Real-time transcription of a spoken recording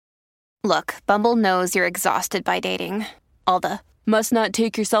Look, Bumble knows you're exhausted by dating. All the must not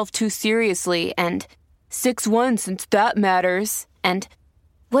take yourself too seriously and 6'1" since that matters. And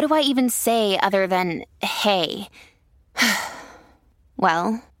what do I even say other than hey?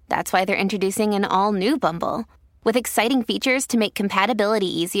 Well, that's why they're introducing an all-new Bumble with exciting features to make compatibility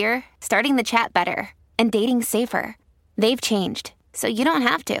easier, starting the chat better, and dating safer. They've changed, so you don't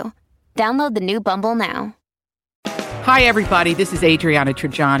have to. Download the new Bumble now. Hi, everybody. This is Adriana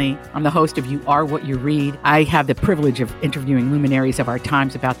Trajani. I'm the host of You Are What You Read. I have the privilege of interviewing luminaries of our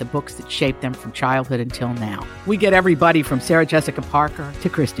times about the books that shaped them from childhood until now. We get everybody from Sarah Jessica Parker to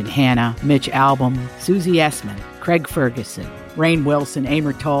Kristen Hanna, Mitch Albom, Susie Essman, Craig Ferguson, Rainn Wilson,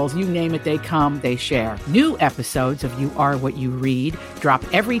 Amor Tolls, you name it, they come, they share. New episodes of You Are What You Read drop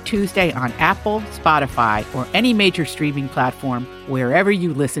every Tuesday on Apple, Spotify, or any major streaming platform wherever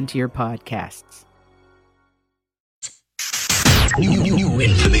you listen to your podcasts. New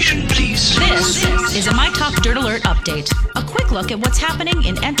information, please. This is a My Talk Dirt Alert update. A quick look at what's happening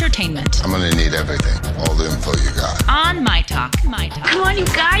in entertainment. I'm gonna need everything, all the info you got. On My Talk. My Talk. Come on, you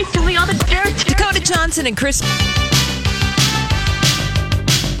guys, give me all the dirt. Dakota Johnson and Chris.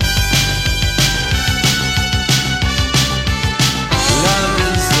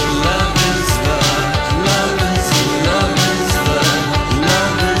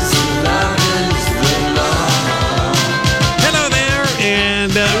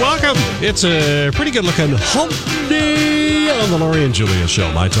 It's a pretty good-looking hump day on the Lori and Julia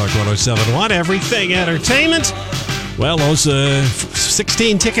Show. My Talk 107.1, everything entertainment. Well, those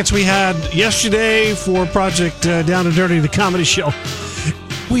 16 tickets we had yesterday for Project Down and Dirty, the comedy show,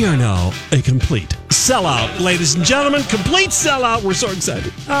 we are now a complete sellout, ladies and gentlemen. Complete sellout. We're so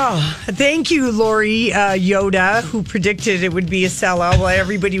excited. Oh, thank you, Lori Yoda, who predicted it would be a sellout while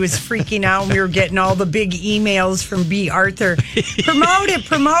everybody was freaking out and we were getting all the big emails from B. Arthur. Promote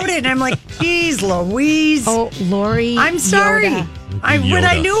it. And I'm like, geez, Louise. Oh, Lori. I'm sorry. Yoda.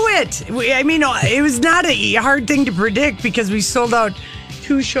 I knew it. I mean, it was not a hard thing to predict because we sold out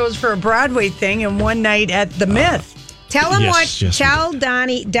 2 shows for a Broadway thing and one night at the Myth. Tell him tell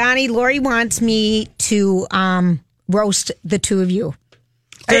Donnie, Lori wants me to roast the two of you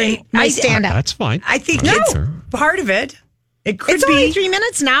during my stand-up. That's fine. I think it's part of it. It could it's be. only 3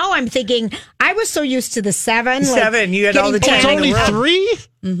 minutes now. I'm thinking, I was so used to the 7. You had all the time. It's only 3?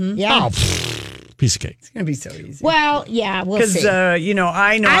 Mm-hmm. Yeah. Oh, piece of cake. It's going to be so easy. Well, yeah, we'll see. Because,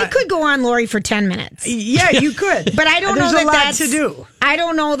 I know. I could go on, Lori, for 10 minutes. Yeah, you could. But I don't know There's that a lot that's... to do. I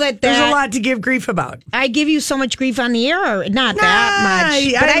don't know that There's a lot to give grief about. I give you so much grief on the air, or not that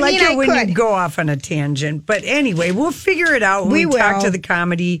much. But I like mean, it when you go off on a tangent. But anyway, we'll figure it out when we talk to the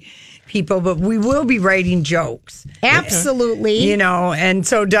comedy people, but we will be writing jokes. Absolutely. And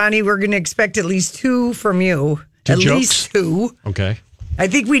so, Donnie, we're going to expect at least 2 from you. At least 2. Okay. I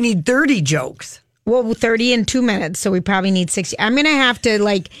think we need 30 jokes. Well, 30 in 2 minutes, so we probably need 60. I'm going to have to,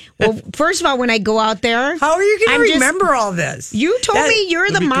 first of all, when I go out there... How are you going to remember all this? You told me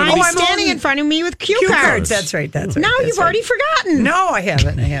you're the mind standing in front of me with cue cards. That's right. Now you've already forgotten. No, I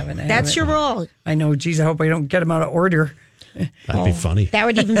haven't. That's your role. I know. Geez, I hope I don't get them out of order. That'd be funny. That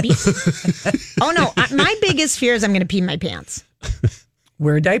would even be... Oh, no. My biggest fear is I'm going to pee in my pants.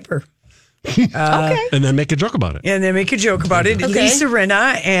 Wear a diaper. Okay. And then make a joke about it. Okay. Lisa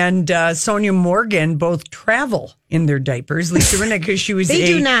Rinna and Sonia Morgan both travel in their diapers. Lisa Rinna, because she was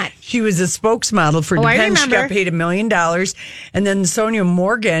do not. She was a spokesmodel for Depends. She got paid $1 million. And then Sonia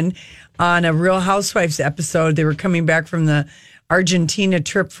Morgan on a Real Housewives episode, they were coming back from the Argentina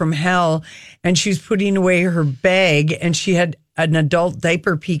trip from hell, and she was putting away her bag, and she had an adult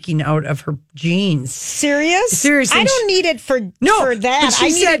diaper peeking out of her jeans. Seriously. I don't need it for that. I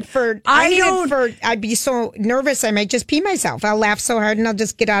need it for I'd be so nervous I might just pee myself. I'll laugh so hard and I'll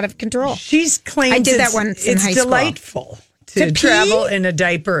just get out of control. She's claimed I did that once in high school. It's delightful to travel in a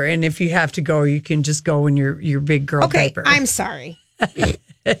diaper, and if you have to go, you can just go in your big girl diaper. I'm sorry.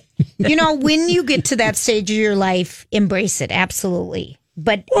 When you get to that stage of your life, embrace it. absolutely.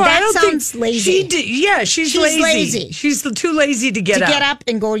 But that sounds lazy. She's lazy. She's too lazy to get up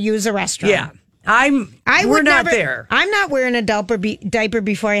and go use a restroom. Yeah. We're not there. I'm not wearing a diaper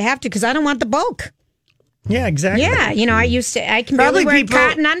before I have to because I don't want the bulk. Yeah, exactly. Yeah, I can barely wear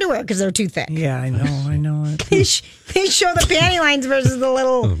cotton underwear because they're too thick. Yeah, I know. They show the panty lines versus the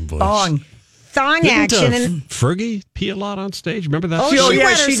little thong action. And Fergie pee a lot on stage. Remember that?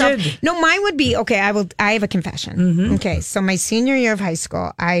 She did. No, mine would be okay. I have a confession. Mm-hmm. Okay, so my senior year of high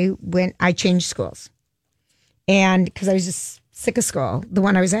school, I changed schools, and because I was just sick of school, the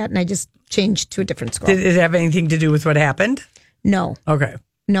one I was at, and I just changed to a different school. Did it have anything to do with what happened? No. Okay.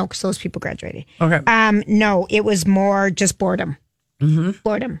 No, because those people graduated. Okay. No, it was more just boredom. Mm-hmm.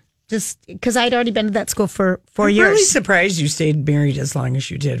 Boredom. just because I'd already been to that school for 4 I'm years. really surprised you stayed married as long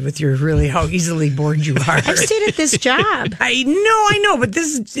as you did with your really how easily bored you are. I stayed at this job. I know, but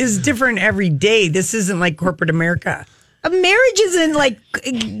this is different every day. This isn't like corporate America. A marriage isn't like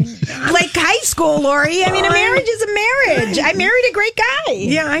high school, Lori. I mean, a marriage is a marriage. I married a great guy.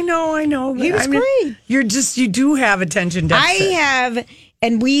 Yeah, I know. He was great. You do have attention deficit. I have,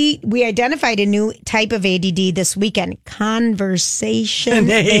 and we identified a new type of ADD this weekend: conversation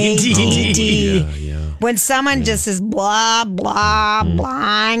ADD. Yeah. When someone just is blah blah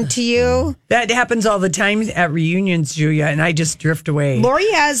blahing to you. That happens all the time at reunions, Julia, and I just drift away.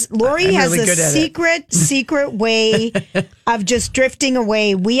 Lori has really a secret way of just drifting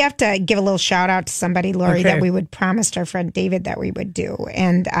away. We have to give a little shout out to somebody, Lori, that we would promised our friend David that we would do,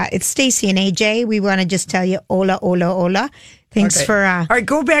 and it's Stacy and AJ. We want to just tell you, hola. Thanks for. All right,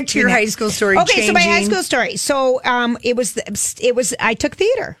 go back to your high school story. Okay, so my high school story. So it was. I took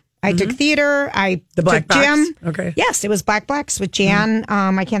theater. I took theater. I the Black took Box? gym. Okay. Yes, it was Black Box with Jan.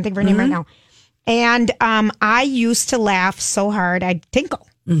 I can't think of her name right now. And I used to laugh so hard I'd tinkle.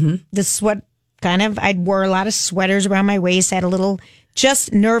 This is what I wore a lot of sweaters around my waist. I had a little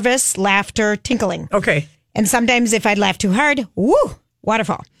just nervous laughter tinkling. Okay. And sometimes if I'd laugh too hard, woo,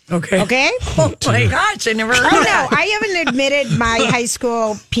 waterfall. Okay. Oh my gosh, I never heard that. No, I haven't admitted my high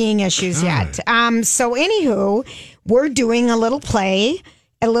school peeing issues yet. So anywho, we're doing a little play,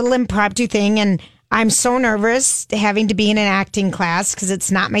 a little impromptu thing, and I'm so nervous having to be in an acting class because it's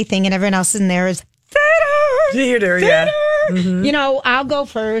not my thing, and everyone else in there is theater. Yeah. You know, I'll go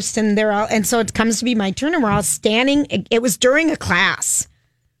first, and they're all, and so it comes to be my turn, and we're all standing. It was during a class,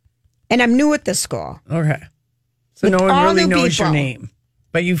 and I'm new at this school. Okay. So no one really knows your name,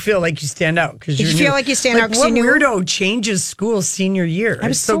 but you feel like you stand out because you feel like you stand out. What weirdo changes school senior year? I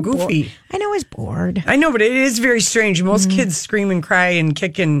was it's so goofy. Bored. I know I was bored. I know, but it is very strange. Most kids scream and cry and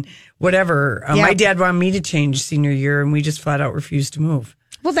kick and whatever. My dad wanted me to change senior year, and we just flat out refused to move.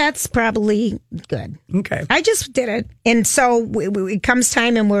 Well, that's probably good. Okay. I just did it. And so it comes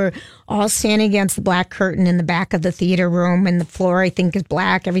time and we're all standing against the black curtain in the back of the theater room, and the floor, I think, is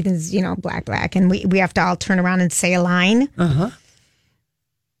black. Everything's, black. And we have to all turn around and say a line. Uh-huh.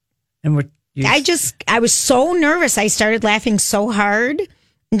 And what? I was so nervous. I started laughing so hard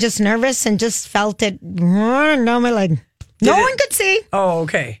and just nervous and just felt it running down my leg. No one could see. Oh,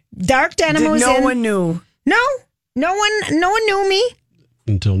 okay. Dark denim was in. No one knew. No one knew me.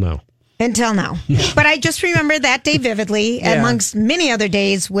 Until now. But I just remember that day vividly, amongst many other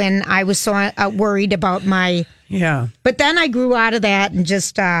days when I was so worried about my... Yeah. But then I grew out of that and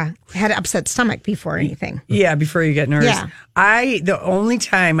just had an upset stomach before anything. Yeah, before you get nervous. Yeah. The only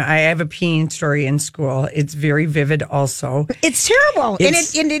time I have a peeing story in school, it's very vivid also. It's terrible.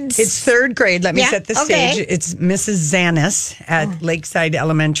 It's third grade. Let me set the okay. stage. It's Mrs. Zanis at Lakeside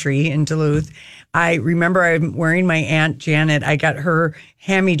Elementary in Duluth. I remember I'm wearing my Aunt Janet. I got her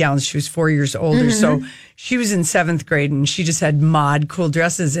hand-me-downs. She was 4 years older. So she was in 7th grade, and she just had mod cool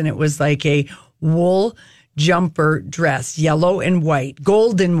dresses, and it was like a wool jumper dress, yellow and white,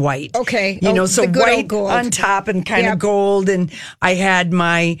 gold and white. Okay. So white gold on top and kind of gold. And I had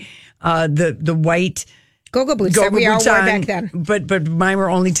my, the white go-go boots that we all wore back then. But mine were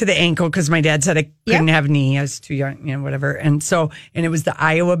only to the ankle because my dad said I couldn't have knee. I was too young, whatever. And it was the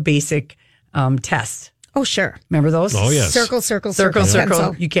Iowa Basic test. Oh, sure. Remember those? Oh, yes. Circle.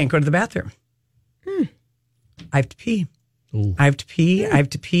 Circle. You can't go to the bathroom. I have to pee. Ooh. I have to pee. I'm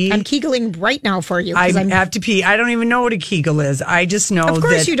Keegling right now for you. I have to pee. I don't even know what a Kegel is. I just know that... Of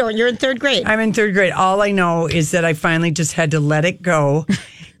course you don't. You're in 3rd grade. I'm in 3rd grade. All I know is that I finally just had to let it go.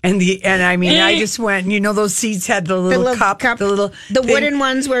 I just went, those seats had the little cup, the wooden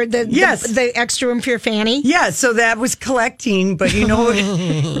ones where the extra room for your fanny. Yeah, so that was collecting, but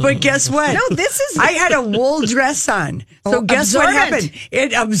but guess what? No, I had a wool dress on. So guess what happened?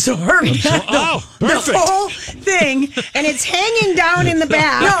 It absorbed the whole thing. And it's hanging down in the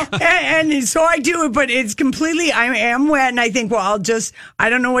back. No, and so I do it, but it's completely, I am wet, and I think, well, I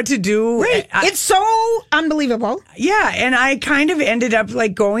don't know what to do. Right. It's so unbelievable. Yeah, and I kind of ended up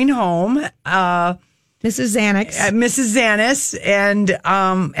going home. Mrs. Zanis. And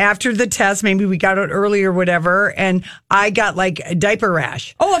after the test, maybe we got out early or whatever, and I got like a diaper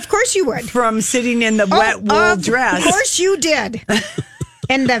rash. Oh, of course you would. From sitting in the wet wool dress. Of course you did.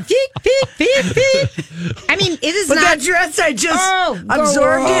 And the beep. I mean, it is but not. That dress, I just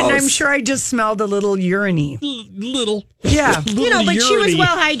absorbed it, and I'm sure I just smelled a little urine-y. Little. Yeah. But she was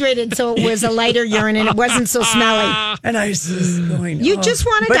well hydrated, so it was a lighter urine, and it wasn't so smelly. And I was just going, you just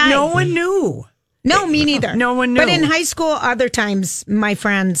want to die. But no one knew. No, me neither. No one knew. But in high school, other times, my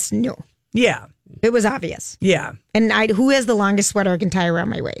friends knew. Yeah. It was obvious. Yeah. And who has the longest sweater I can tie around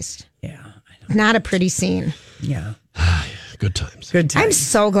my waist? not a pretty scene. Yeah. Good times. Good times. I'm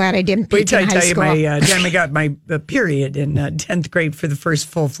so glad I didn't Wait peak in till I high tell school. you my time I got my period in 10th grade for the first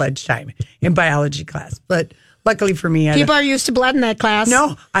full-fledged time in biology class. But luckily for me, People are used to blood in that class.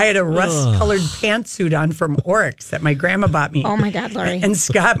 No, I had a rust-colored pantsuit on from Oryx that my grandma bought me. Oh, my God, Lori. And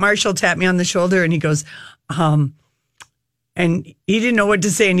Scott Marshall tapped me on the shoulder and he goes, and he didn't know what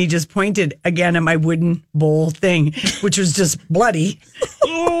to say, and he just pointed again at my wooden bowl thing, which was just bloody.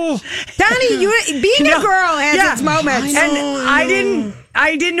 Donnie, being a girl has its moments. And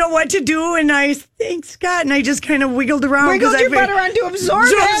I didn't know what to do, and I thanked Scott, and I just kind of wiggled around. Wiggled your butt around to absorb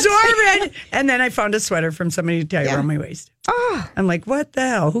it. And then I found a sweater from somebody to tie around my waist. Oh. I'm like, what the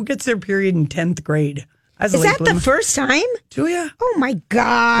hell? Who gets their period in 10th grade? Is that the first time? Julia? Oh, my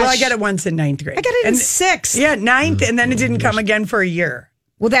gosh. Well, I got it once in 9th grade. I got it in 6th. Yeah, 9th, and then it didn't come again for a year.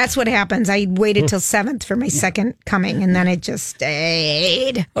 Well, that's what happens. I waited till 7th for my second coming, and then it just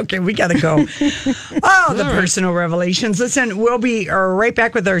stayed. Okay, we got to go. Oh, the personal revelations. Listen, we'll be right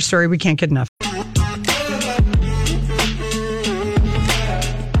back with our story. We can't get enough.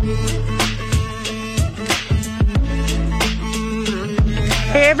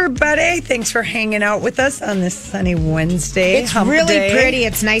 Hey, everybody. Thanks for hanging out with us on this sunny Wednesday. It's really pretty.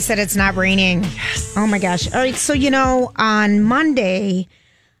 It's nice that it's not raining. Yes. Oh, my gosh. All right. So, on Monday,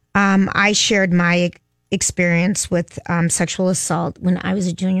 I shared my experience with sexual assault when I was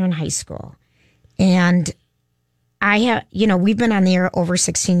a junior in high school. And I have, we've been on the air over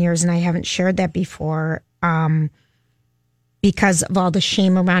 16 years, and I haven't shared that before because of all the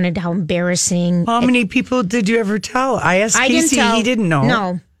shame around it, how embarrassing. How many people did you ever tell? I asked Casey, he didn't know.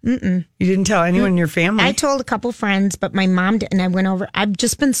 No. Mm-mm. You didn't tell anyone in your family? I told a couple friends, but my mom did, and I went over. I've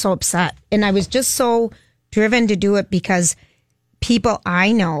just been so upset, and I was just so driven to do it because people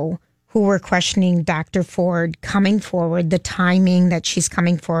I know who were questioning Dr. Ford coming forward, the timing that she's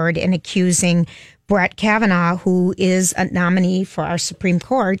coming forward and accusing Brett Kavanaugh, who is a nominee for our Supreme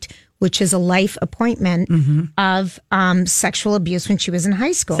Court, which is a life appointment of sexual abuse when she was in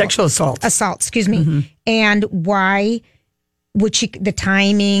high school. Sexual assault. Excuse me. And why would she, the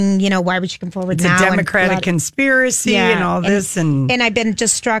timing, why would she come forward now? It's a Democratic conspiracy and all this. And I've been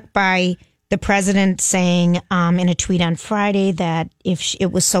just struck by the president saying in a tweet on Friday that if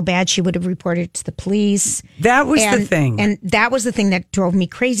it was so bad, she would have reported it to the police. That was the thing. And that was the thing that drove me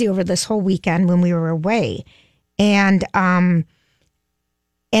crazy over this whole weekend when we were away. And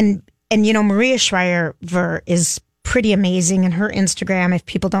Maria Shriver is pretty amazing. And her Instagram, if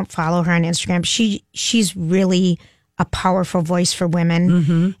people don't follow her on Instagram, she's really a powerful voice for women.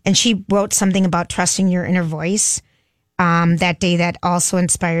 Mm-hmm. And she wrote something about trusting your inner voice that day that also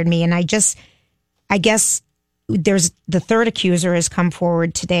inspired me. And I guess there's the third accuser has come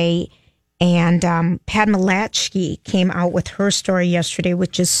forward today. And Padma Latchkey came out with her story yesterday,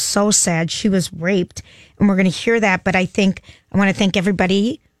 which is so sad. She was raped. And we're going to hear that. But I want to thank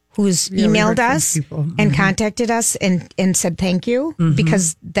everybody who's emailed us and contacted us and said thank you,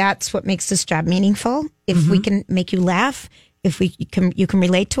 because that's what makes this job meaningful. If we can make you laugh, if you can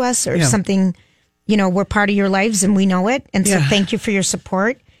relate to us or something, we're part of your lives and we know it. And so thank you for your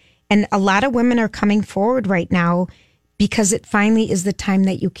support. And a lot of women are coming forward right now because it finally is the time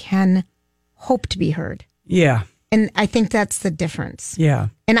that you can hope to be heard. Yeah. And I think that's the difference. Yeah.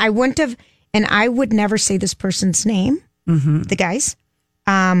 And I would never say this person's name, the guys.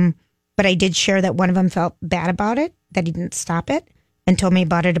 But I did share that one of them felt bad about it, that he didn't stop it, and told me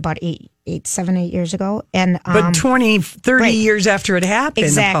about it about 7, 8 years ago. And but 20, 30 years after it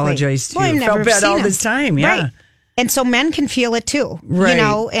happened, apologized to you. Felt bad all this time, Right. And so men can feel it too, right.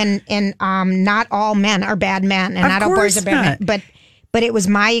 And not all men are bad men, and not all boys are bad men. But it was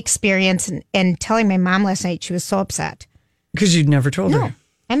my experience, and telling my mom last night, she was so upset. Because you'd never told her.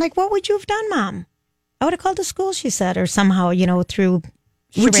 I'm like, what would you have done, Mom? I would have called the school, she said, or somehow, through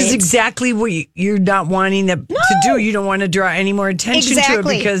charades. Which is exactly what you're not wanting to do. You don't want to draw any more attention to it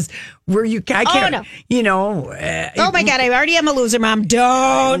because I can't, oh my God, I already am a loser, Mom.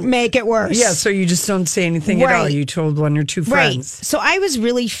 Don't make it worse. Yeah, so you just don't say anything at all. You told one or two friends. Right. So I was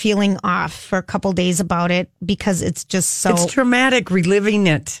really feeling off for a couple days about it because it's just so... It's traumatic reliving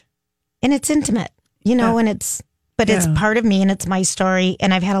it. And it's intimate, and it's part of me and it's my story.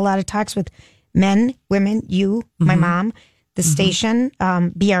 And I've had a lot of talks with men, women, you, my mom, the station,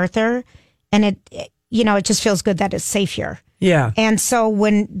 B. Arthur, and it just feels good that it's safe here. Yeah. And so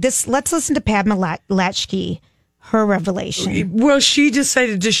let's listen to Padma Latchkey, her revelation. Well, she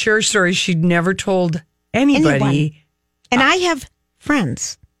decided to share a story she'd never told anybody. Anyone. And I have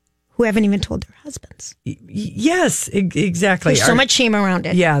friends who haven't even told their husbands. Yes, exactly. There's so much shame around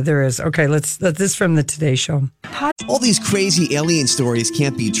it. Yeah, there is. Okay, let's this is from the Today Show. All these crazy alien stories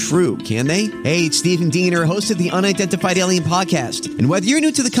can't be true, can they? Hey, it's Stephen Diener, host of the Unidentified Alien Podcast. And whether you're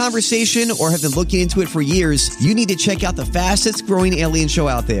new to the conversation or have been looking into it for years, you need to check out the fastest growing alien show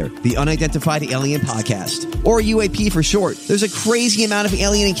out there, the Unidentified Alien Podcast, or UAP for short. There's a crazy amount of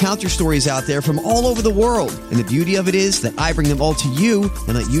alien encounter stories out there from all over the world. And the beauty of it is that I bring them all to you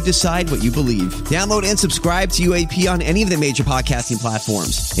and let you decide what you believe. Download and subscribe to UAP on any of the major podcasting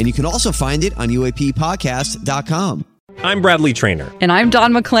platforms. And you can also find it on UAPpodcast.com. I'm Bradley Trainer. And I'm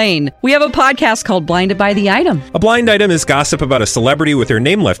Don McClain. We have a podcast called Blinded by the Item. A blind item is gossip about a celebrity with their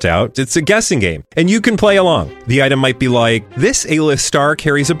name left out. It's a guessing game, and you can play along. The item might be like, this A-list star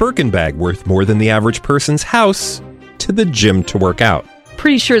carries a Birkin bag worth more than the average person's house to the gym to work out.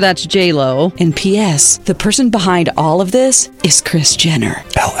 Pretty sure that's J-Lo. And P.S. the person behind all of this is Kris Jenner,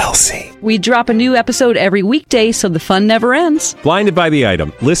 LLC. We drop a new episode every weekday so the fun never ends. Blinded by the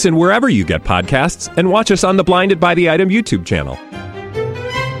Item. Listen wherever you get podcasts and watch us on the Blinded by the Item YouTube channel.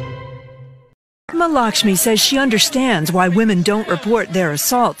 Lakshmi says she understands why women don't report their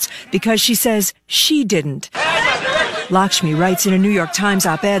assaults because she says she didn't. Lakshmi writes in a New York Times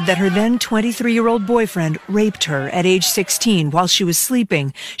op-ed that her then 23-year-old boyfriend raped her at age 16 while she was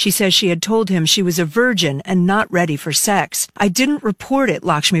sleeping. She says she had told him she was a virgin and not ready for sex. I didn't report it,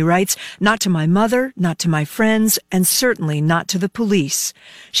 Lakshmi writes, not to my mother, not to my friends, and certainly not to the police.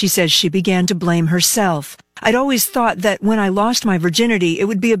 She says she began to blame herself. I'd always thought that when I lost my virginity, it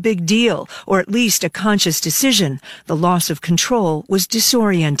would be a big deal, or at least a conscious decision. The loss of control was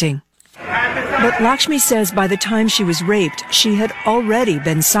disorienting. But Lakshmi says by the time she was raped, she had already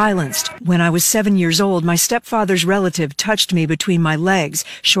been silenced. When I was 7 years old, my stepfather's relative touched me between my legs.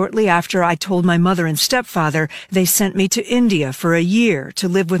 Shortly after I told my mother and stepfather, they sent me to India for a year to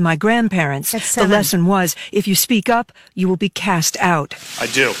live with my grandparents. The lesson was, if you speak up, you will be cast out. I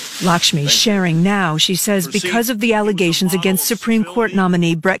do. Lakshmi sharing now, she says, because of the allegations against Supreme Court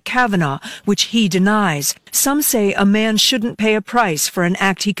nominee Brett Kavanaugh, which he denies. Some say a man shouldn't pay a price for an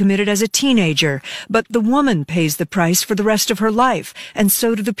act he committed as a teenager, but the woman pays the price for the rest of her life, and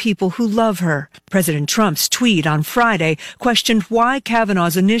so do the people who love her. President Trump's tweet on Friday questioned why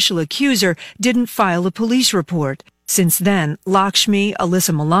Kavanaugh's initial accuser didn't file a police report. Since then, Lakshmi,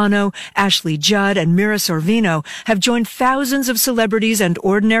 Alyssa Milano, Ashley Judd, and Mira Sorvino have joined thousands of celebrities and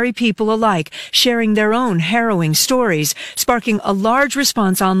ordinary people alike, sharing their own harrowing stories, sparking a large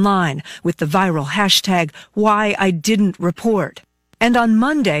response online with the viral hashtag #WhyIDidn'tReport. And on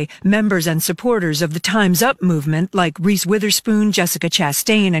Monday, members and supporters of the Time's Up movement, like Reese Witherspoon, Jessica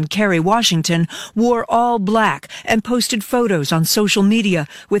Chastain, and Kerry Washington, wore all black and posted photos on social media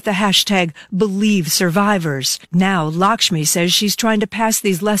with the hashtag #BelieveSurvivors. Now, Lakshmi says she's trying to pass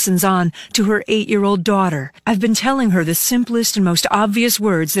these lessons on to her 8-year-old daughter. I've been telling her the simplest and most obvious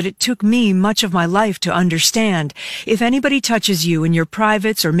words that it took me much of my life to understand. If anybody touches you in your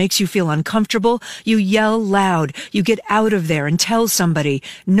privates or makes you feel uncomfortable, you yell loud. You get out of there and tell somebody.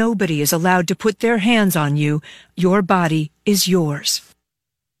 Nobody is allowed to put their hands on you. Your body is yours.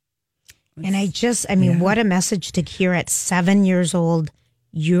 And I mean, what a message to hear at 7 years old.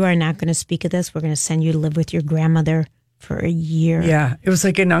 You are not going to speak of this. We're going to send you to live with your grandmother for a year. Yeah, it was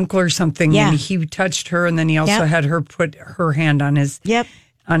like an uncle or something. Yeah. And he touched her, and then he also had her put her hand on his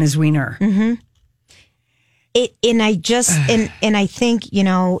on his wiener. Mm-hmm. And I think,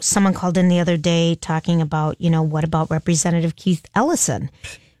 someone called in the other day talking about, what about Representative Keith Ellison?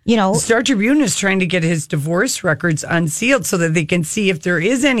 The Star Tribune is trying to get his divorce records unsealed so that they can see if there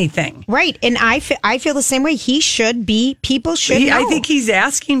is anything. Right. And I feel the same way. People should know. I think he's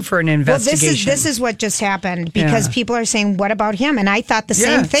asking for an investigation. Well, this is what just happened because people are saying, what about him? And I thought the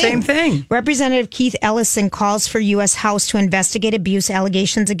same thing. Same thing. Representative Keith Ellison calls for U.S. House to investigate abuse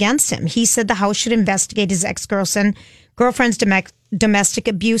allegations against him. He said the House should investigate his ex-girlfriend's domestic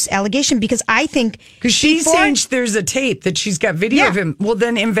abuse allegation because I think... Because she's saying there's a tape that she's got video of him. Well,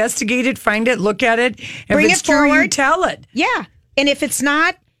 then investigate it, find it, look at it. Bring if it's it forward. true, you tell it. Yeah. And if it's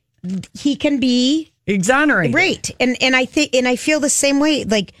not, he can be... exonerated. Right. And I feel the same way.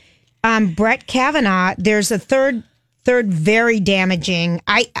 Like Brett Kavanaugh, there's a third very damaging...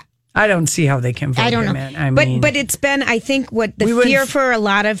 I don't see how they can vote him in. But it's been, I think, what the fear for a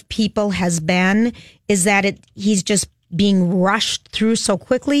lot of people has been is that he's just being rushed through so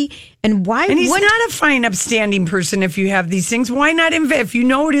quickly. And he's not a fine, upstanding person if you have these things. Why not if you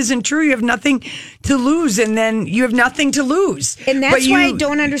know it isn't true, you have nothing to lose, and then you have nothing to lose. And that's why I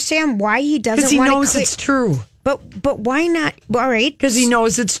don't understand why he doesn't want to... Because he knows it's true. But why not? All right. Because he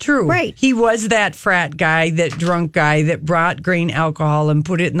knows it's true. Right. He was that frat guy, that drunk guy that brought grain alcohol and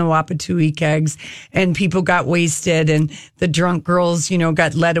put it in the Wapatui kegs, and people got wasted, and the drunk girls,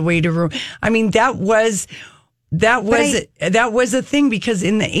 got led away to room. I mean, that was a thing, because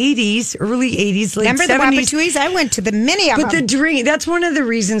in the 80s, early 80s, late 70s. Remember the Wapatuis? I went to the many of them. But that's one of the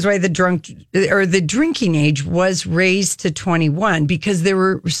reasons why the drinking age was raised to 21, because there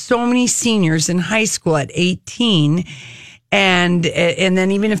were so many seniors in high school at 18. And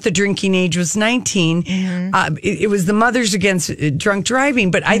then even if the drinking age was 19, it was the Mothers Against Drunk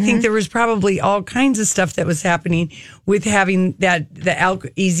Driving. But I think there was probably all kinds of stuff that was happening with having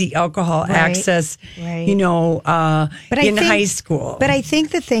easy alcohol access, in high school. But I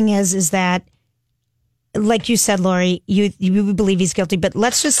think the thing is that, like you said, Lori, you believe he's guilty. But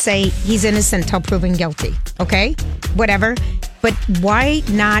let's just say he's innocent until proven guilty. Okay, whatever. But why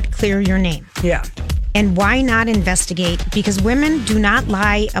not clear your name? Yeah. And why not investigate? Because women do not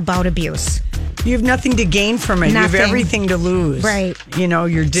lie about abuse. You have nothing to gain from it. Nothing. You have everything to lose. Right.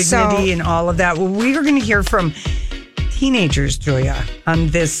 Your dignity and all of that. Well, we are going to hear from teenagers, Julia, on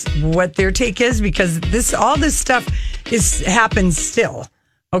this, what their take is, because all this stuff happens still.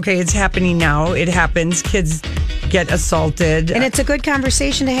 Okay, it's happening now. It happens. Kids get assaulted. And it's a good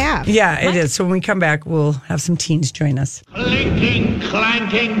conversation to have. Yeah, it is. So when we come back, we'll have some teens join us. Clinking,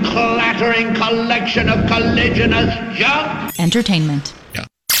 clanking, clattering collection of colliginous junk. Entertainment. Yeah.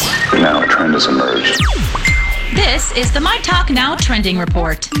 Now a trend has emerged. This is the My Talk Now trending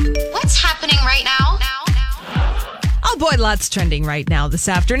report. What's happening right now? Oh boy, lots trending right now this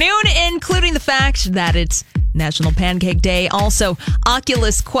afternoon, including the fact that it's National Pancake Day. Also,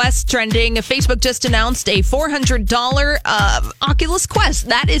 Oculus Quest trending. Facebook just announced a $400 Oculus Quest.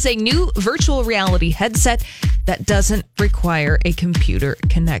 That is a new virtual reality headset that doesn't require a computer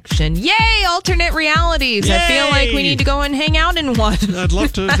connection. Yay, alternate realities. Yay! I feel like we need to go and hang out in one. I'd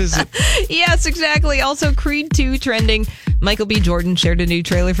love to visit. Yes, exactly. Also, Creed 2 trending. Michael B. Jordan shared a new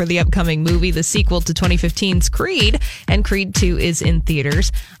trailer for the upcoming movie, the sequel to 2015's Creed, and Creed 2 is in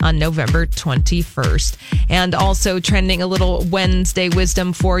theaters on November 21st. And also trending a little Wednesday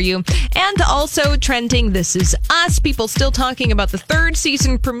wisdom for you. And also trending This Is Us. People still talking about the third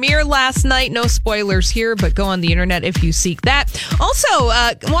season premiere last night. No spoilers here, but go on the internet if you seek that. Also,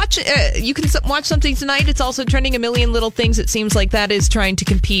 you can watch something tonight. It's also trending A Million Little Things. It seems like that is trying to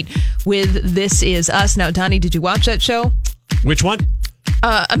compete with This Is Us. Now, Donnie, did you watch that show? Which one?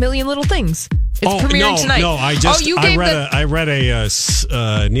 A Million Little Things. It's premiering tonight. No, I read a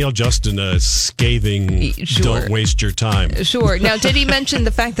Neil Justin scathing, don't waste your time. Sure. Now, did he mention the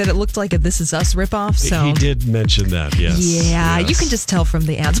fact that it looked like a This Is Us ripoff? So he did mention that, yes. Yeah, yes. You can just tell from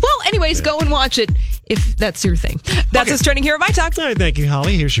the ads. Well, anyways, go and watch it if that's your thing. That's what's trending here at My Talk. All right, thank you,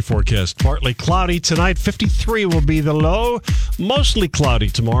 Holly. Here's your forecast. Partly cloudy tonight. 53 will be the low. Mostly cloudy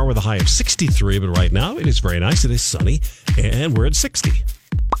tomorrow with a high of 63. But right now, it is very nice. It is sunny, and we're at 60.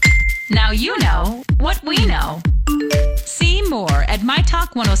 Now you know what we know. See more at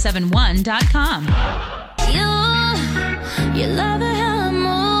mytalk1071.com. You love it how I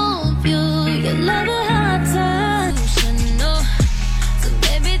move you love it how I touch you know. So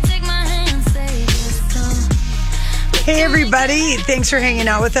baby, take my hand, say yes. Hey everybody, thanks for hanging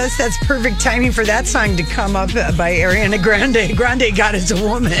out with us. That's perfect timing for that song to come up by Ariana Grande. Grande got as a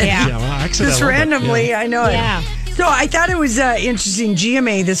woman. Yeah, just randomly, yeah. I know it. Yeah. So I thought it was interesting.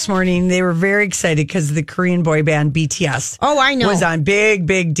 GMA this morning, they were very excited because the Korean boy band BTS. Oh, I know. Was on big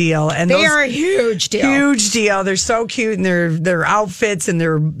deal. And they are a huge deal. Huge deal. They're so cute, and their outfits and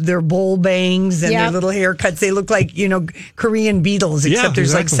their bowl bangs and their little haircuts. They look like, Korean Beatles, except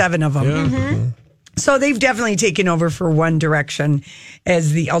there's like 7 of them. Yeah. Mm-hmm. So they've definitely taken over for One Direction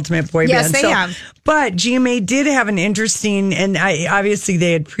as the ultimate boy band. Yes, they have. But GMA did have an interesting, and obviously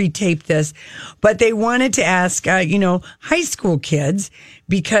they had pre-taped this, but they wanted to ask, high school kids,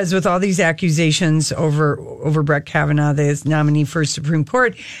 because with all these accusations over Brett Kavanaugh, the nominee for Supreme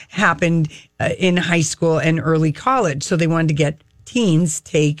Court, happened in high school and early college. So they wanted to get teens'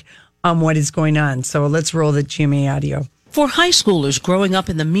 take on what is going on. So let's roll the GMA audio. For high schoolers growing up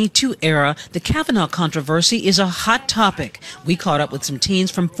in the Me Too era, the Kavanaugh controversy is a hot topic. We caught up with some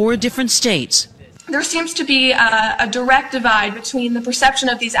teens from 4 different states. There seems to be a direct divide between the perception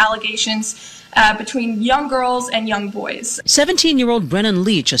of these allegations between young girls and young boys. 17-year-old Brennan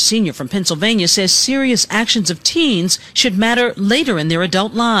Leach, a senior from Pennsylvania, says serious actions of teens should matter later in their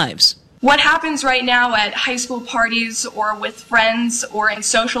adult lives. What happens right now at high school parties or with friends or in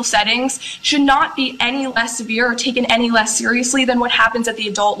social settings should not be any less severe or taken any less seriously than what happens at the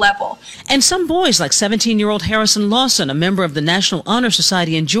adult level. And some boys, like 17-year-old Harrison Lawson, a member of the National Honor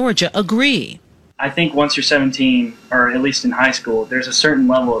Society in Georgia, agree. I think once you're 17, or at least in high school, there's a certain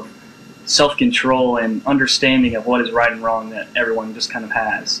level of self-control and understanding of what is right and wrong that everyone just kind of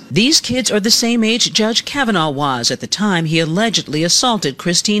has. These kids are the same age Judge Kavanaugh was at the time he allegedly assaulted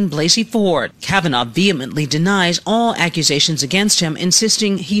Christine Blasey Ford. Kavanaugh vehemently denies all accusations against him,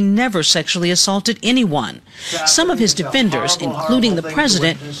 insisting he never sexually assaulted anyone. Some of his defenders, including the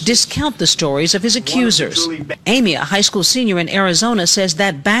president, discount the stories of his accusers. Amy, a high school senior in Arizona, says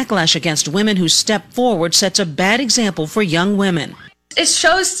that backlash against women who step forward sets a bad example for young women. It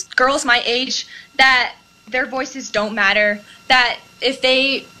shows girls my age that their voices don't matter, that if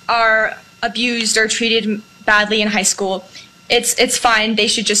they are abused or treated badly in high school, it's fine. They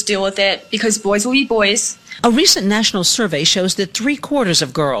should just deal with it because boys will be boys. A recent national survey shows that 3/4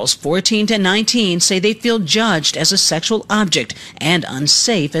 of girls 14 to 19 say they feel judged as a sexual object and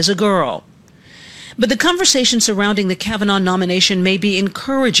unsafe as a girl. But the conversation surrounding the Kavanaugh nomination may be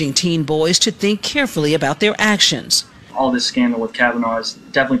encouraging teen boys to think carefully about their actions. All this scandal with Kavanaugh has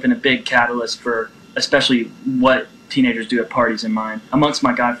definitely been a big catalyst for especially what teenagers do at parties in mine. Amongst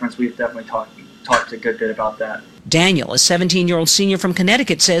my guy friends, we've definitely talked a good bit about that. Daniel, a 17-year-old senior from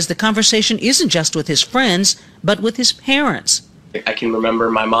Connecticut, says the conversation isn't just with his friends, but with his parents. I can remember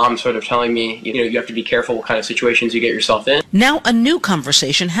my mom sort of telling me, you have to be careful what kind of situations you get yourself in. Now a new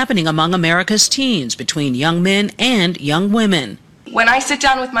conversation happening among America's teens between young men and young women. When I sit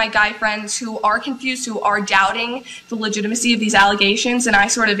down with my guy friends who are confused, who are doubting the legitimacy of these allegations, and I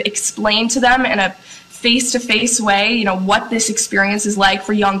sort of explain to them in a face-to-face way, what this experience is like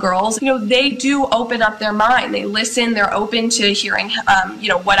for young girls, they do open up their mind. They listen, they're open to hearing,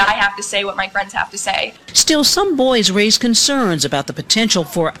 what I have to say, what my friends have to say. Still, some boys raise concerns about the potential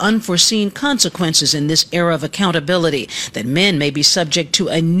for unforeseen consequences in this era of accountability, that men may be subject to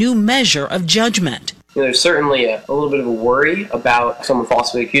a new measure of judgment. There's certainly a little bit of a worry about someone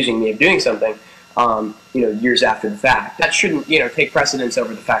falsely accusing me of doing something, years after the fact. That shouldn't, take precedence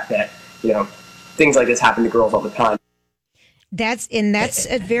over the fact that, things like this happen to girls all the time. That's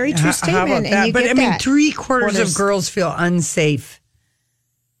a very true statement. How about that? And but 3/4 of girls feel unsafe.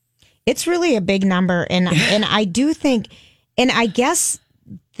 It's really a big number, and I do think, and I guess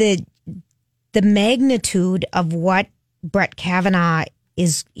the magnitude of what Brett Kavanaugh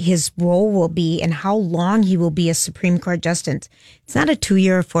his role will be and how long he will be a Supreme Court justice. It's not a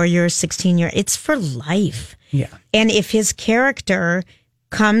 2-year, 4-year, 16-year. It's for life. Yeah. And if his character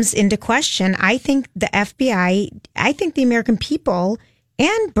comes into question, I think the FBI, I think the American people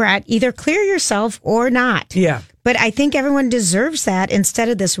and Brett, either clear yourself or not. Yeah. But I think everyone deserves that instead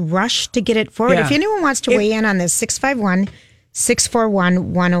of this rush to get it forward. Yeah. If anyone wants to weigh in on this,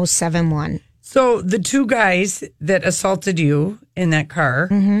 651-641-1071. So the two guys that assaulted you in that car.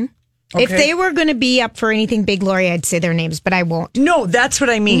 Mm-hmm. Okay. If they were going to be up for anything big, Lori, I'd say their names, but I won't. No, that's what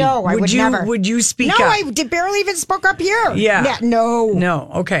I mean. No, I would never. Would you speak up? No, I barely even spoke up here. Yeah. No.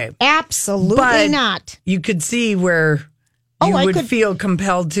 No, okay. Absolutely not. You could see where you would feel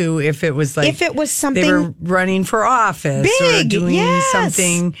compelled to if it was like... If it was something... They were running for office big, or doing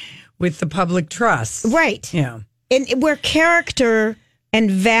something with the public trust. Right. Yeah. And where character and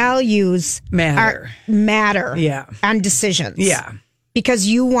values matter on decisions. Yeah. Because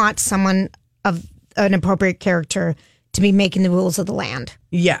you want someone of an appropriate character to be making the rules of the land.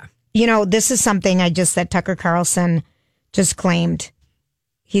 Yeah. This is something that Tucker Carlson just claimed.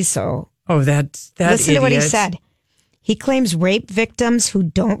 He's so... Oh, that Listen idiot. to what he said. He claims rape victims who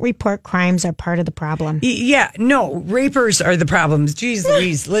don't report crimes are part of the problem. Yeah, no, rapers are the problems. Jeez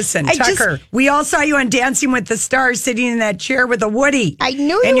Louise, listen, Tucker, we all saw you on Dancing with the Stars sitting in that chair with a Woody. I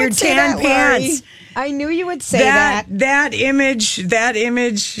knew you and would your say tan that, pants. Lori. I knew you would say that. That image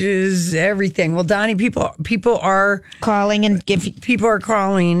is everything. Well, Donnie, people are calling and people are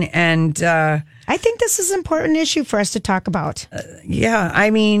calling, and I think this is an important issue for us to talk about. Yeah,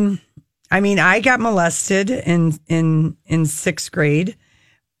 I mean, I got molested in sixth grade.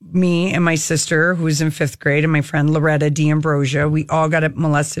 Me and my sister, who was in fifth grade, and my friend Loretta D'Ambrosia, we all got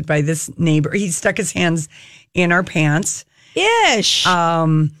molested by this neighbor. He stuck his hands in our pants. Ish.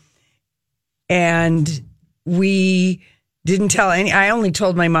 And we didn't tell I only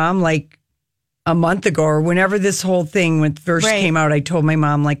told my mom like a month ago, or whenever this whole thing first came out, I told my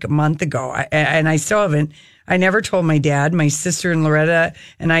mom like a month ago. And I still haven't. I never told my dad. My sister and Loretta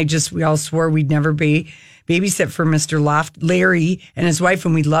and we all swore we'd never babysit for Mr. Larry and his wife,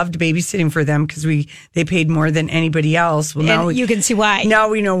 and we loved babysitting for them because they paid more than anybody else. Well, now you can see why. Now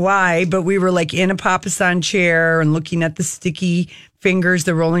we know why, but we were like in a Papasan chair and looking at the Sticky Fingers,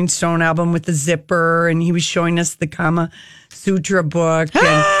 the Rolling Stone album with the zipper, and he was showing us the Kama Sutra book,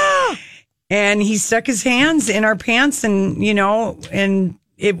 and he stuck his hands in our pants, and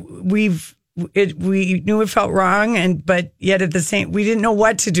we've we knew it felt wrong, but yet at the same, we didn't know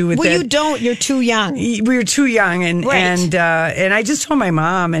what to do with it. Well, you're too young. We were too young, and Right. and I just told my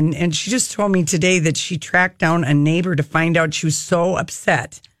mom, and she just told me today that she tracked down a neighbor to find out. She was so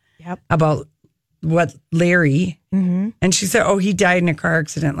upset about what Larry, and she said, "Oh, he died in a car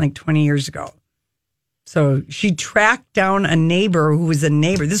accident like 20 years ago." So she tracked down a neighbor who was a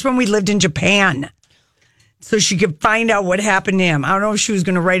neighbor. This is when we lived in Japan. So she could find out what happened to him. I don't know if she was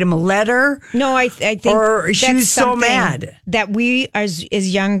going to write him a letter. No, I think or she that's was so something mad that we, as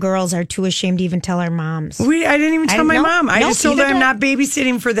young girls, are too ashamed to even tell our moms. I didn't even tell my mom. I just told her I'm either not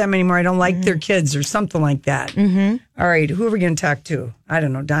babysitting for them anymore. I don't like their kids or something like that. All right, who are we going to talk to? I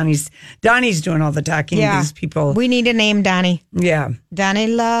don't know. Donnie's doing all the talking. Yeah. These people. We need a name, Donnie. Yeah. Donnie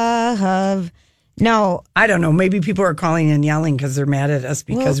Love. No. I don't know. Maybe people are calling and yelling because they're mad at us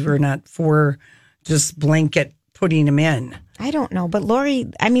because we're not for just blanket putting them in. I don't know. But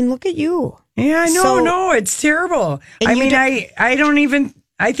Lori, I mean, look at you. Yeah, no, it's terrible. I mean,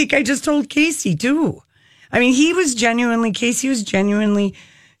 I think I just told Casey too. I mean, Casey was genuinely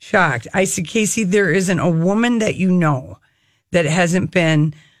shocked. I said, Casey, there isn't a woman that you know that hasn't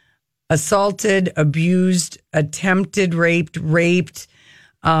been assaulted, abused, attempted, raped,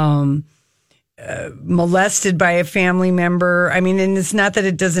 molested by a family member. I mean, and it's not that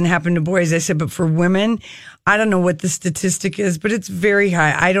it doesn't happen to boys. I said, but for women, I don't know what the statistic is, but it's very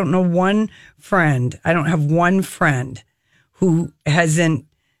high. I don't know one friend. I don't have one friend who hasn't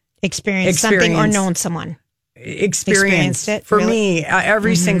experienced something or known someone. Experienced it. For really? me,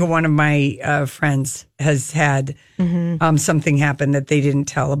 every single one of my friends has had something happen that they didn't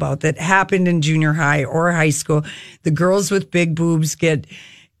tell about that happened in junior high or high school. The girls with big boobs get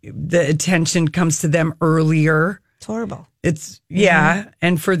the attention comes to them earlier. It's horrible. It's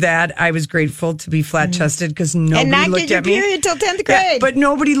and for that I was grateful to be flat chested because nobody and not looked get at your me period till 10th grade. Yeah, but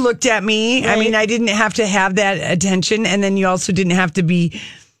nobody looked at me. Right. I mean, I didn't have to have that attention, and then you also didn't have to be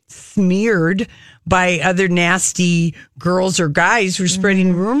smeared by other nasty girls or guys who are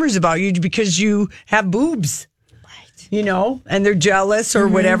spreading rumors about you because you have boobs. Right. You know, and they're jealous or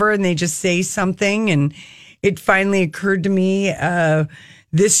whatever, and they just say something. And it finally occurred to me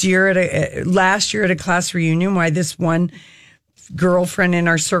last year at a class reunion why this one girlfriend in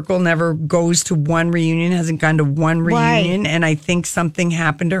our circle never goes to one reunion, hasn't gone to one reunion. And I think something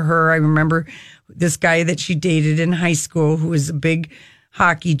happened to her. I remember this guy that she dated in high school who was a big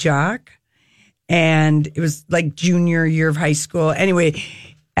hockey jock. And it was like junior year of high school. Anyway,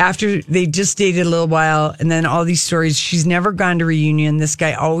 after they just dated a little while, and then all these stories, she's never gone to reunion. This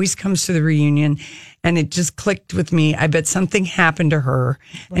guy always comes to the reunion, and it just clicked with me. I bet something happened to her,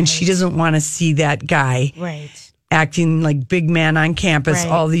 and she doesn't want to see that guy acting like big man on campus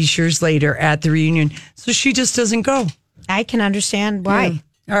all these years later at the reunion. So she just doesn't go. I can understand why.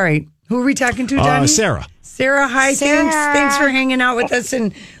 Yeah. All right. Who are we talking to, Johnny? Sarah. Sarah, hi. Sarah. Thanks for hanging out with us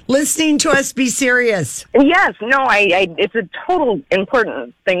and listening to us be serious. Yes, no, it's a total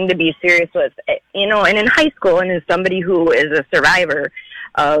important thing to be serious with. You know, and in high school, and as somebody who is a survivor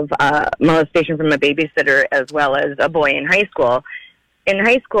of molestation from a babysitter as well as a boy in high school,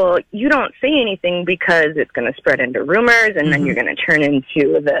 you don't say anything because it's going to spread into rumors, and then you're going to turn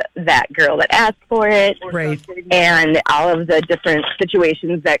into that girl that asked for it. Right. And all of the different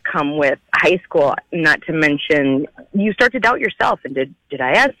situations that come with high school, not to mention you start to doubt yourself. And did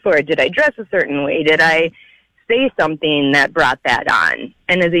I ask for it? Did I dress a certain way? Did I say something that brought that on?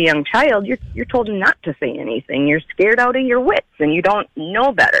 And as a young child, you're told not to say anything. You're scared out of your wits, and you don't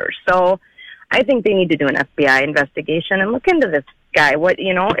know better. So I think they need to do an FBI investigation and look into this guy.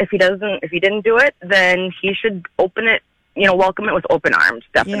 If he didn't do it, then he should welcome it with open arms,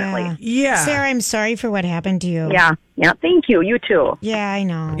 definitely. Yeah. Sarah, I'm sorry for what happened to you. Yeah. Thank you. You too. Yeah, I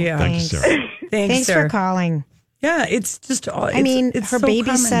know. Yeah. Thanks. Thanks Sarah. for calling. Yeah, it's just. Her so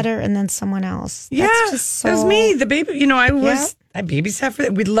babysitter common. and then someone else. Yeah, That's just so... it was me, the baby. I babysat for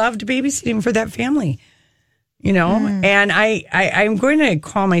that. We loved babysitting for that family. And I'm going to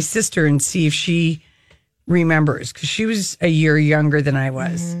call my sister and see if she remembers, because she was a year younger than I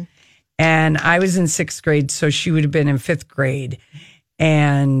was. And I was in 6th grade, so she would have been in 5th grade.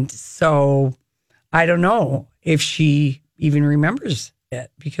 And so I don't know if she even remembers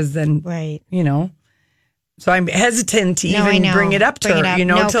it, because then, so I'm hesitant to even bring it up to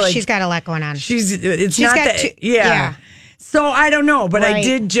her, she's got a lot going on. She's got that. Yeah. So I don't know, but I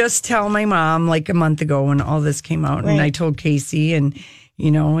did just tell my mom like a month ago when all this came out, and I told Casey, and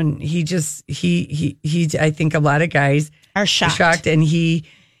and he I think a lot of guys are shocked, and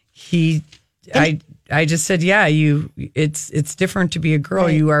I just said, it's different to be a girl.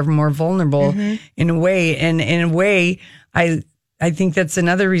 You are more vulnerable in a way, and in a way, I I think that's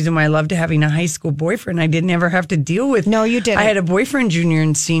another reason why I loved having a high school boyfriend. I didn't ever have to deal with. No, you didn't. I had a boyfriend junior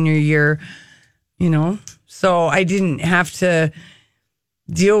and senior year, so I didn't have to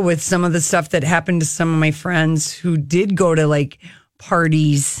deal with some of the stuff that happened to some of my friends who did go to like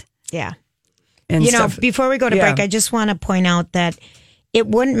parties. Yeah. And stuff. Before we go to break, I just want to point out that it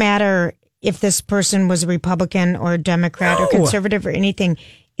wouldn't matter if this person was a Republican or a Democrat or conservative or anything.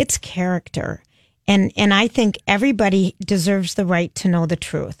 It's character. And I think everybody deserves the right to know the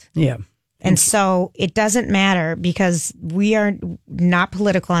truth. Yeah. And so it doesn't matter because we are not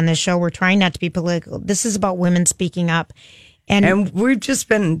political on this show. We're trying not to be political. This is about women speaking up. And we've just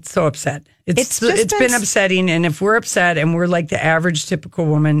been so upset. It's been upsetting. And if we're upset and we're like the average typical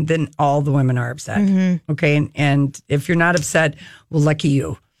woman, then all the women are upset. Mm-hmm. Okay. And if you're not upset, well, lucky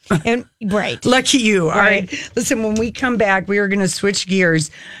you. And right. Lucky you. All right. Listen, when we come back, we are going to switch gears.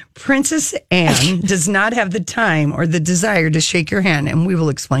 Princess Anne does not have the time or the desire to shake your hand, and we will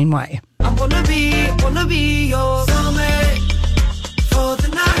explain why. I wanna be your soulmate for the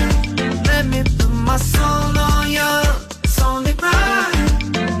night. Let me put my soul on you. It's only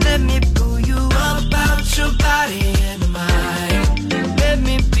right. Let me pull you up about your body and mind. Let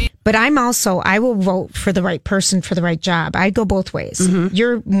me be. But I will vote for the right person for the right job. I go both ways. Mm-hmm.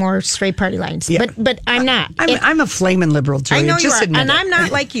 You're more straight party lines, but I'm not. I'm a flaming liberal, Julia. I know Just you are, and it. I'm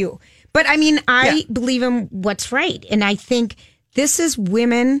not like you. But I mean, I believe in what's right, and I think this is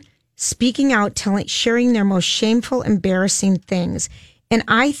women speaking out, sharing their most shameful, embarrassing things. And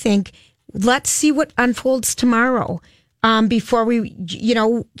I think let's see what unfolds tomorrow. Before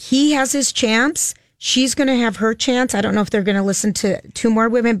he has his chance. She's going to have her chance. I don't know if they're going to listen to two more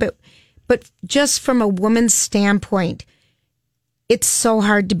women, but just from a woman's standpoint, it's so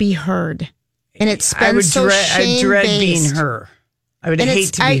hard to be heard. And it's been I dread being her. I would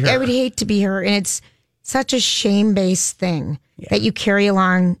hate to be her. I would hate to be her. And it's such a shame-based thing that you carry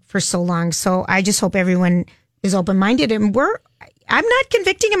along for so long. So I just hope everyone is open-minded. And I'm not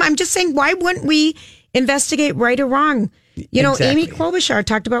convicting him. I'm just saying, why wouldn't we investigate right or wrong? Exactly. Amy Klobuchar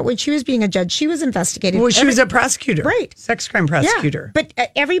talked about when she was being a judge, she was investigated. Well, she was a prosecutor. Right. Sex crime prosecutor. Yeah.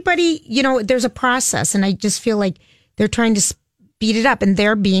 But everybody, there's a process. And I just feel like they're trying to speed it up. And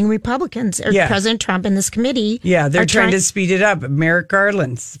they're being Republicans or President Trump and this committee. Yeah, they're trying to speed it up. Merrick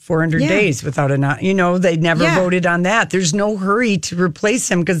Garland's 400 days without they never voted on that. There's no hurry to replace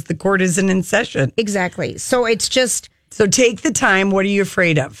him because the court isn't in session. Exactly. So it's just. So take the time. What are you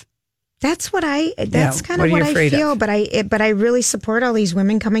afraid of? That's kind of what I feel, but I really support all these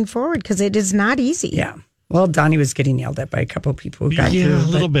women coming forward because it is not easy. Yeah. Well, Donnie was getting yelled at by a couple of people who got through. A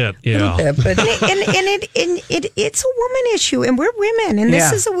little bit. But it's a woman issue, and we're women, and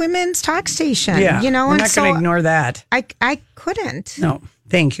this is a women's talk station. Yeah, we're not going to ignore that. I couldn't. No,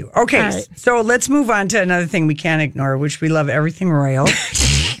 thank you. Okay, so let's move on to another thing we can't ignore, which we love everything royal.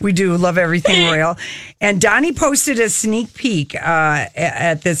 We do love everything royal. And Donnie posted a sneak peek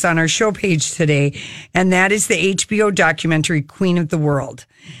at this on our show page today, and that is the HBO documentary Queen of the World.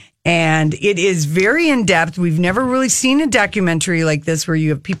 And it is very in-depth. We've never really seen a documentary like this where you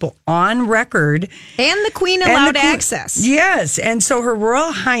have people on record. And the Queen allowed access. Yes. And so Her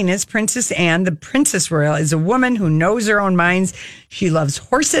Royal Highness, Princess Anne, the Princess Royal, is a woman who knows her own minds. She loves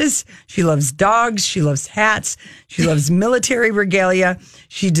horses. She loves dogs. She loves hats. She loves military regalia.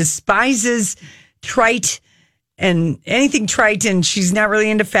 She despises trite and anything trite, and she's not really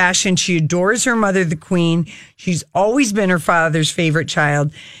into fashion. She adores her mother, the Queen. She's always been her father's favorite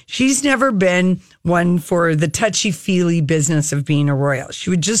child. She's never been one for the touchy-feely business of being a royal. She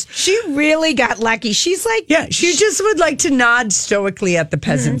really got lucky. She's like... Yeah, she just would like to nod stoically at the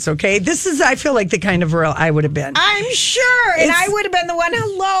peasants, okay? This is, I feel like, the kind of royal I would have been. I'm sure. And I would have been the one,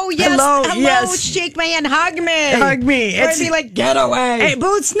 hello, yes, shake my hand, hug me. Hug me. Or I'd be like, get away. Hey,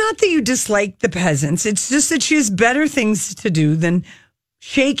 well, it's not that you dislike the peasants. It's just that she has better things to do than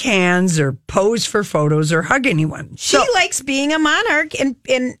shake hands or pose for photos or hug anyone. She likes being a monarch and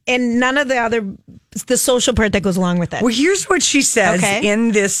none of the social part that goes along with it. Well, here's what she says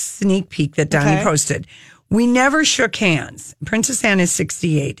in this sneak peek that Donnie posted. We never shook hands. Princess Anne is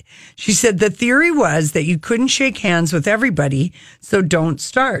 68. She said the theory was that you couldn't shake hands with everybody, so don't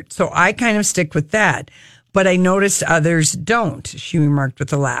start. So I kind of stick with that. But I noticed others don't, she remarked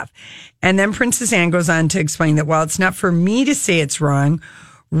with a laugh. And then Princess Anne goes on to explain that while it's not for me to say it's wrong,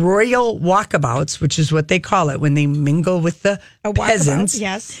 royal walkabouts, which is what they call it when they mingle with the peasants,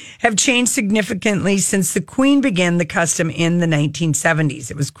 have changed significantly since the Queen began the custom in the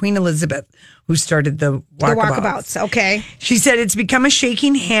 1970s. It was Queen Elizabeth who started the walkabouts. Okay. She said it's become a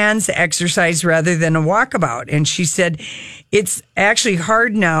shaking hands exercise rather than a walkabout. And she said it's actually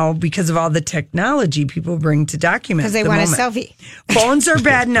hard now because of all the technology people bring to document. Because they want a selfie. Phones are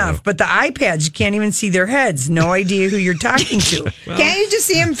bad enough, but the iPads, you can't even see their heads. No idea who you're talking to. Can't you just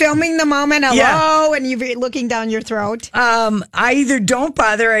see him filming the moment? Hello, and you're looking down your throat. I either don't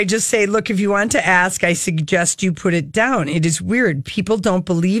bother. I just say, look, if you want to ask, I suggest you put it down. It is weird. People don't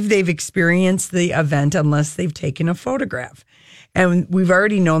believe they've experienced the event unless they've taken a photograph. And we've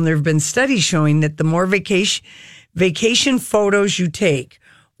already known there have been studies showing that the more vacation photos you take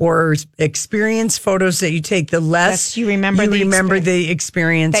or experience photos that you take, the less you remember the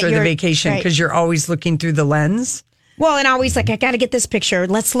experience or the vacation because you're always looking through the lens. Well, and always like, I got to get this picture.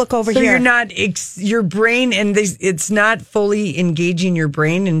 Let's look over here. So you're not, your brain, and it's not fully engaging your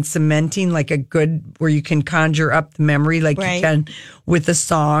brain and cementing like a good, where you can conjure up the memory like you can with a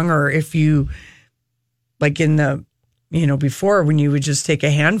song, or if you, like in the, before when you would just take a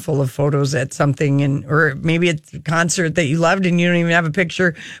handful of photos at something, or maybe it's a concert that you loved and you don't even have a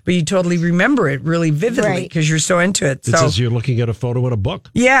picture, but you totally remember it really vividly because you're so into it. It's as you're looking at a photo in a book.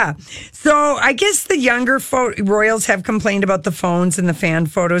 Yeah. So I guess the younger royals have complained about the phones and the fan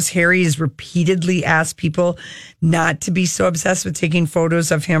photos. Harry has repeatedly asked people not to be so obsessed with taking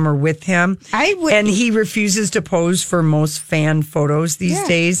photos of him or with him. And he refuses to pose for most fan photos these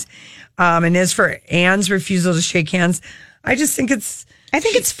days. And as for Anne's refusal to shake hands, I just think it's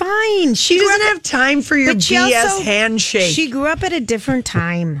fine. She doesn't have time for your BS handshake. She grew up at a different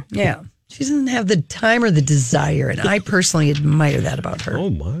time. Yeah. She doesn't have the time or the desire. And I personally admire that about her. Oh,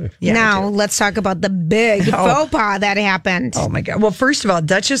 my. Yeah, now, let's talk about the big faux pas that happened. Oh, my God. Well, first of all,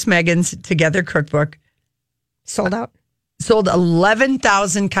 Duchess Meghan's Together cookbook sold out. Sold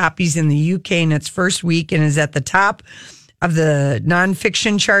 11,000 copies in the UK in its first week and is at the top of the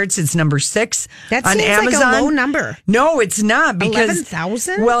nonfiction charts. It's number 6 that on seems Amazon. Like a low number. No, it's not, because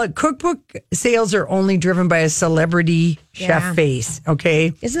 11,000. Well, cookbook sales are only driven by a celebrity chef face.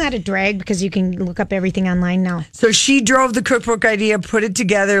 Okay, isn't that a drag? Because you can look up everything online now. So she drove the cookbook idea, put it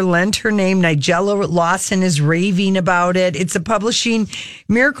together, lent her name. Nigella Lawson is raving about it. It's a publishing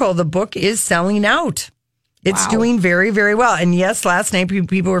miracle. The book is selling out. It's doing very, very well. And yes, last night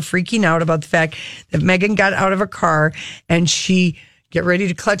people were freaking out about the fact that Meghan got out of a car and she, get ready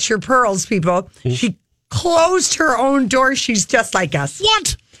to clutch your pearls, people. She closed her own door. She's just like us.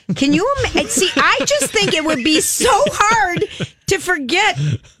 What? Can you see? I just think it would be so hard to forget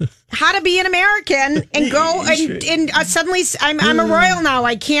how to be an American and go and suddenly I'm a royal now.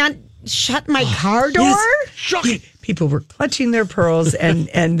 I can't shut my car door. Yes. Shocking. People were clutching their pearls and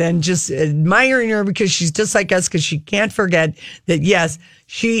then just admiring her because she's just like us, because she can't forget that, yes,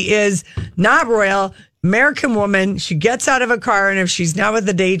 she is not royal, American woman. She gets out of a car, and if she's not with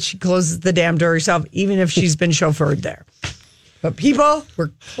the date, she closes the damn door herself, even if she's been chauffeured there. But people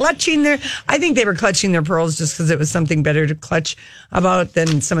were clutching I think they were clutching their pearls just because it was something better to clutch about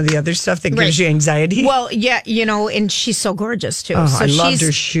than some of the other stuff that gives you anxiety. Well, yeah, and she's so gorgeous too. Oh, so I loved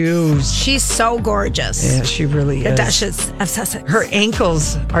her shoes. She's so gorgeous. Yeah, she really is. The Duchess of Sussex. Her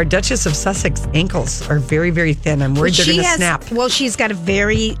ankles, our Duchess of Sussex ankles are very, very thin. I'm worried they're going to snap. Well, she's got a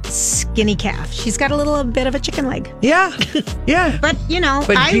very skinny calf. She's got a little bit of a chicken leg. Yeah, yeah. But,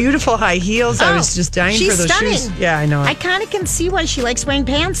 beautiful high heels. I was just dying for those stunning. shoes. Yeah, I know. I kind of can see why she likes wearing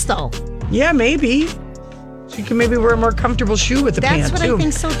pants, though. Yeah, maybe. She can maybe wear a more comfortable shoe with the pants, too. That's what I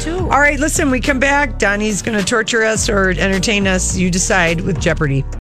think so, too. All right, listen, we come back. Donnie's going to torture us or entertain us. You decide with Jeopardy.